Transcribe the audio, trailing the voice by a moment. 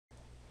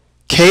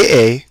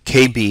Ka,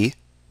 Kb,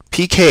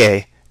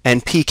 pKa,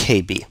 and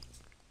pKb.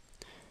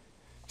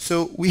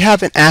 So we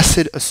have an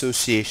acid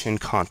association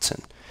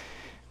constant,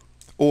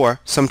 or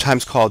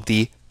sometimes called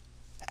the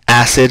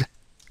acid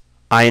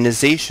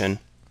ionization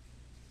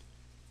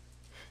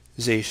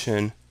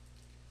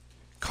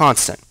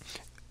constant,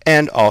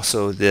 and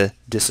also the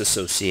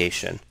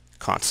dissociation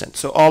constant.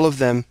 So all of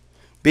them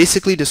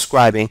basically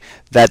describing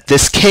that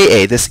this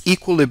Ka, this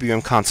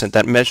equilibrium constant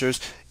that measures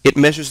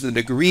the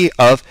degree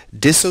of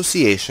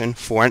dissociation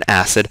for an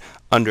acid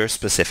under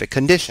specific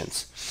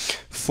conditions.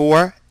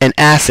 For an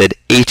acid,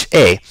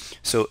 Ha,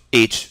 so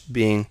H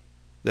being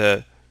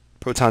the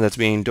proton that's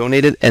being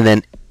donated, and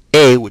then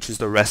A, which is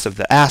the rest of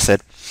the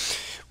acid,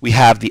 we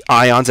have the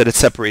ions that it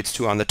separates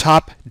to on the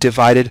top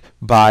divided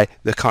by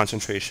the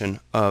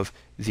concentration of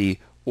the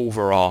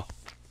overall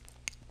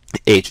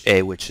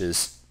Ha, which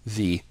is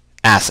the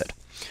acid.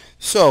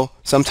 So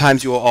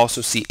sometimes you will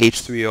also see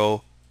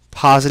H3O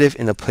positive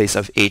in the place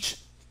of H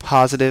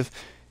positive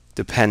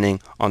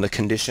depending on the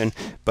condition,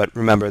 but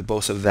remember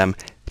both of them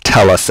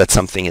tell us that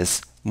something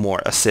is more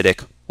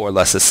acidic or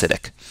less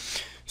acidic.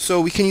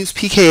 So we can use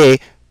pKa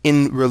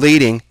in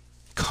relating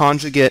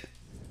conjugate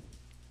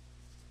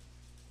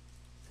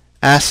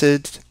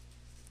acid-base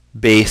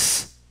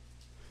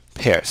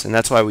pairs, and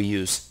that's why we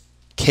use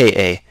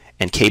Ka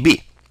and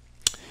Kb.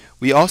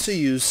 We also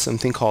use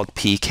something called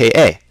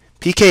pKa.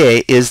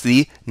 pKa is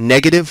the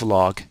negative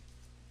log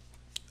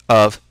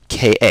of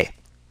Ka.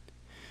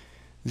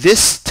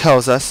 This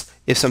tells us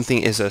if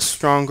something is a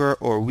stronger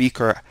or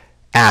weaker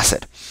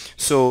acid.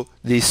 So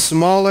the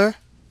smaller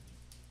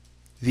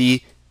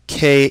the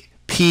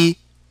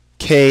pKa,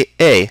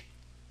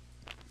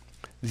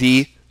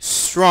 the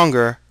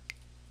stronger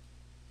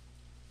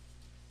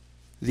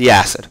the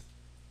acid.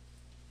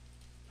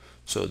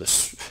 So the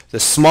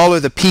smaller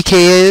the pKa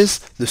is,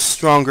 the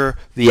stronger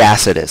the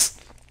acid is.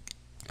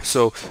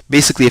 So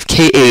basically if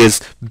Ka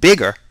is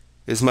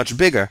much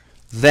bigger,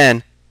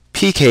 then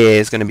pKa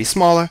is going to be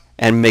smaller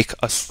and make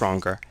a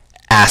stronger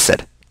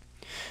acid.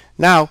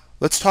 Now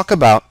let's talk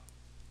about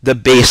the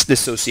base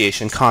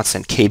dissociation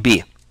constant,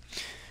 Kb.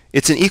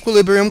 It's an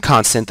equilibrium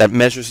constant that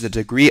measures the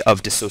degree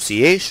of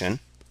dissociation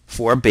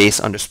for a base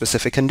under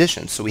specific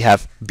conditions. So we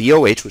have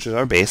BOH, which is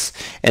our base,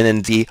 and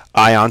then the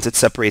ions it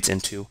separates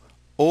into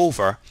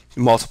over,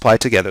 multiply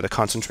together the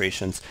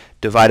concentrations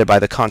divided by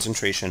the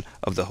concentration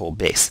of the whole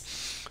base.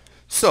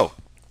 So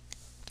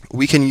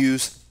we can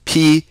use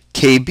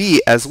pKb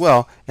as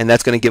well, and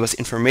that's going to give us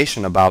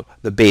information about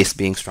the base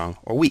being strong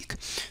or weak.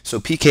 So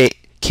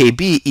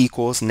pKb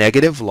equals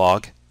negative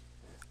log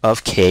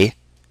of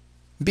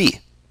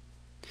Kb.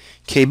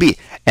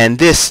 And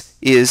this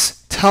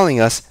is telling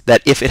us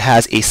that if it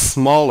has a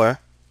smaller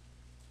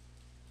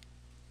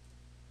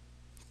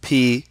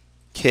pKb,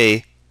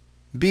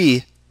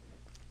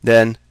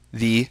 then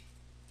the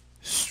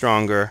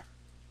stronger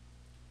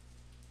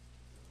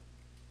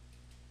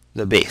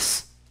the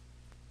base.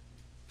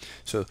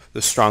 So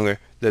the stronger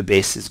the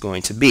base is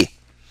going to be.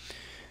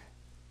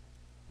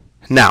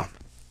 Now,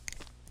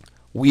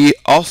 we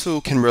also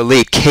can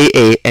relate Ka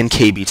and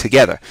Kb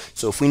together.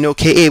 So if we know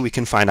Ka, we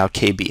can find out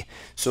Kb.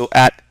 So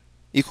at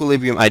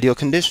equilibrium ideal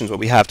conditions, what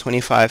we have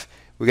 25,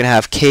 we're going to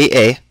have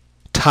Ka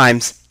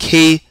times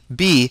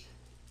Kb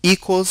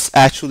equals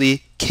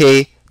actually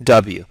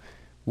Kw,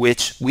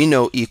 which we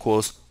know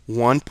equals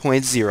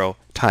 1.0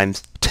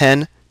 times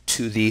 10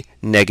 to the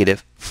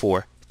negative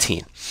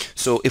 14.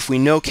 So if we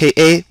know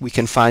Ka, we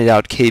can find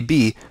out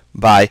Kb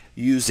by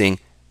using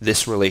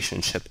this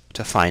relationship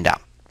to find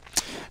out.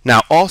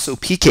 Now also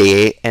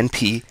pKa and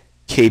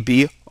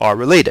pKb are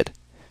related.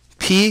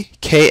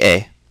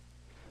 pKa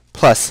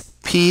plus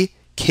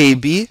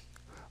pKb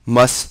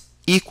must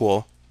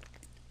equal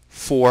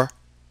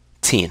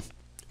 14.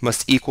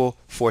 Must equal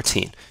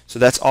 14. So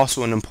that's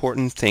also an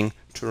important thing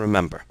to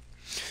remember.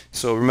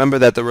 So remember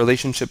that the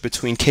relationship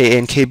between Ka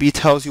and Kb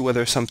tells you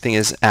whether something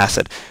is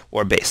acid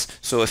or base.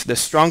 So if the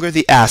stronger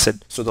the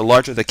acid, so the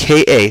larger the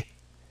Ka,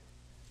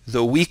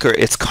 the weaker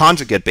its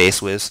conjugate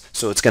base was,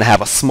 so it's going to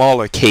have a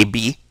smaller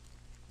Kb.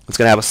 It's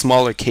going to have a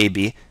smaller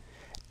Kb,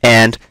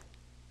 and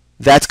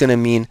that's going to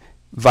mean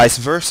vice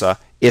versa.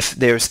 If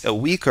there's a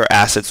weaker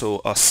acid,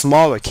 so a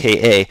smaller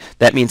Ka,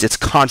 that means its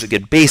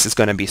conjugate base is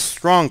going to be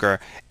stronger,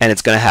 and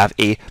it's going to have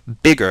a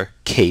bigger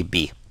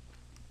Kb.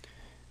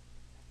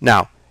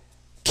 Now,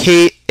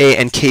 Ka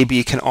and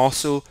Kb can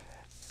also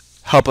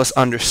help us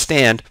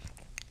understand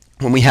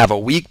when we have a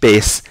weak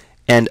base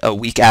and a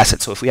weak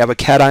acid. So if we have a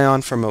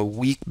cation from a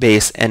weak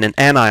base and an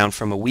anion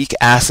from a weak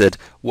acid,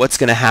 what's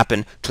going to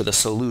happen to the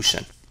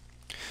solution?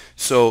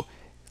 So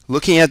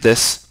looking at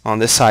this on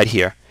this side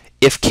here,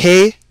 if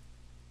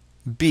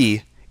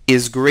Kb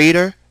is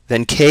greater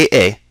than Ka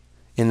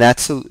in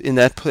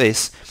that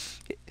place,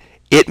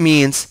 it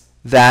means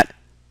that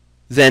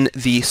then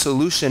the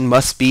solution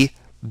must be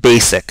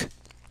basic.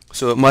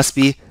 So it must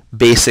be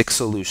basic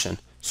solution.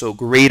 So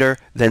greater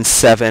than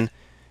 7,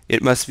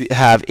 it must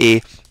have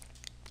a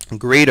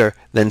greater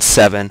than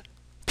 7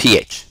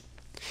 pH.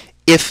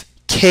 If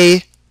Kb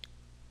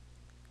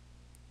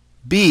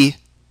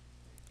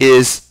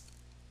is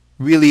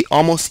really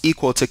almost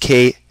equal to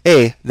Ka,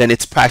 then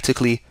it's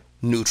practically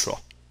neutral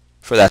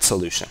for that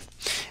solution.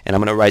 And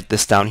I'm going to write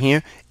this down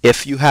here.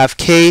 If you have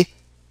Kb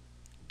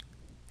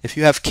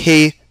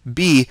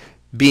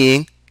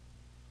being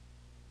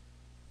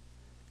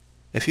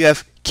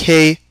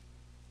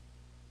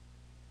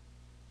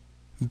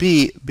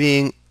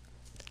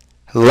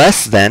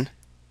less than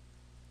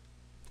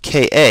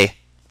Ka,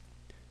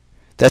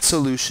 that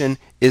solution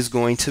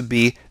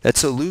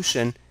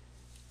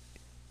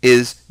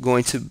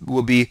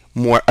will be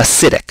more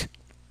acidic.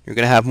 You're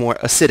going to have more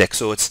acidic,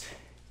 so its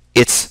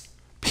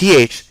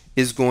pH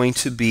is going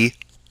to be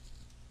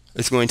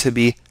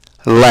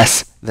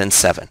less than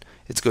 7.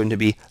 It's going to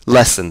be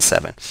less than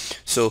 7.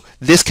 So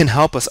this can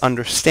help us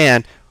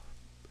understand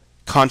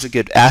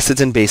conjugate acids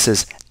and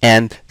bases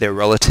and their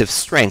relative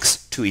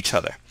strengths to each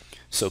other.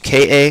 So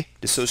Ka,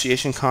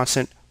 dissociation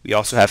constant. We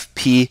also have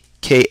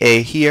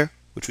pKa here,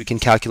 which we can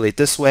calculate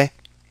this way.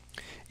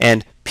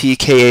 And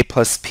pKa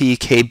plus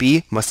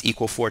pKb must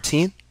equal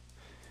 14.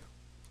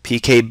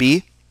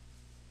 pKb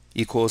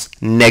equals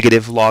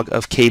negative log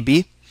of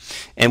Kb.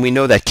 And we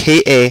know that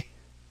Ka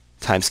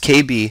times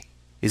Kb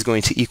is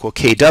going to equal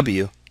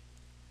Kw,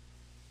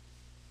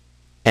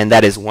 and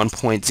that is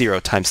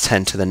 1.0 times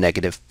 10 to the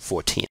negative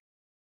 14.